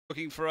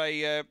Looking for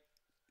a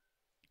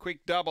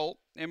quick double.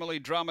 Emily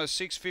Drummer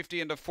 650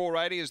 into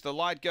 480 as the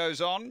light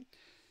goes on.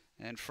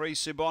 And Free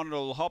Subon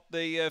will hop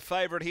the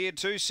favourite here,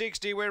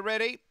 260. We're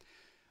ready.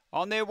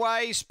 On their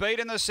way,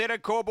 speed in the centre.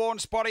 Corborn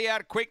Spotty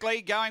out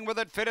quickly, going with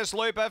it. Fittest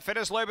Looper.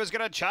 Fittest Looper's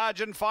going to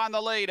charge and find the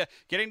lead.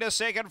 Getting to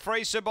second,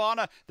 Free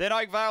Subon. Then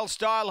Oakvale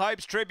Style,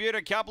 Hope's Tribute.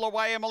 A couple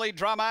away, Emily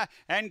Drummer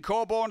and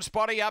Corborn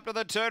Spotty up to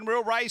the turn.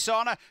 Real race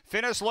on.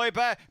 Fittest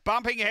Looper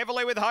bumping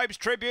heavily with Hope's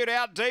Tribute.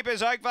 Out deep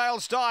is Oakvale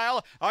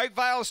Style.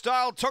 Oakvale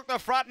Style took the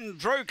front and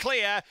drew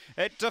clear.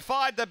 It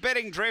defied the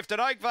betting drift,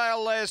 and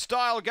Oakvale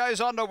Style goes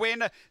on to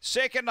win.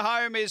 Second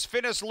home is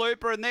Fittest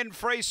Looper, and then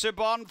Free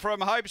Subon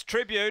from Hope's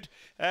Tribute.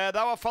 They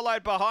were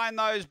followed behind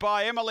those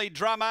by Emily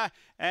Drummer,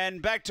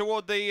 and back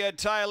toward the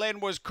tail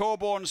end was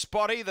Corborn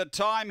Spotty. The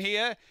time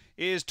here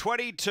is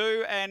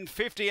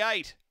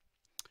 22:58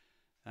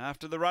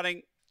 after the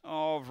running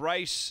of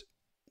race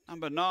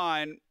number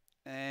 9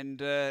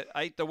 and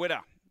 8 the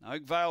winner.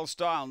 Oakvale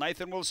Style,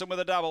 Nathan Wilson with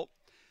a double.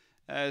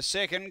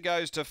 Second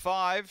goes to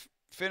 5,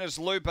 Fittest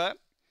Looper.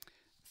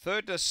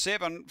 Third to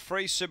 7,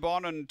 Free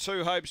Subon, and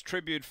 2 Hope's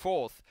Tribute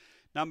fourth.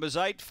 Numbers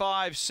 8,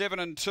 5, 7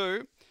 and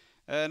 2.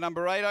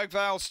 Number 8,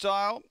 Oakvale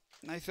Style,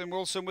 Nathan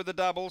Wilson with the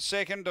double.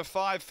 Second to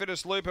 5,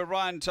 Fittest Looper,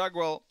 Ryan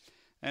Tugwell.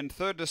 And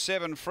third to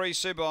 7, Free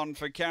Subon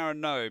for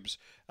Karen Nobes.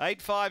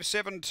 8, 5,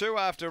 7, 2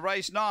 after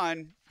race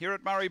 9 here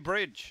at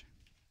Murray-Bridge.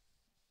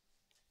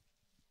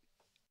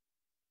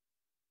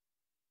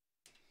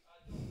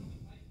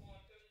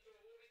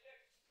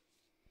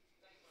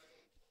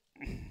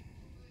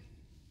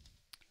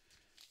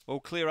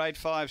 All clear, 8,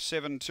 5,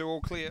 7, 2,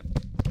 all clear.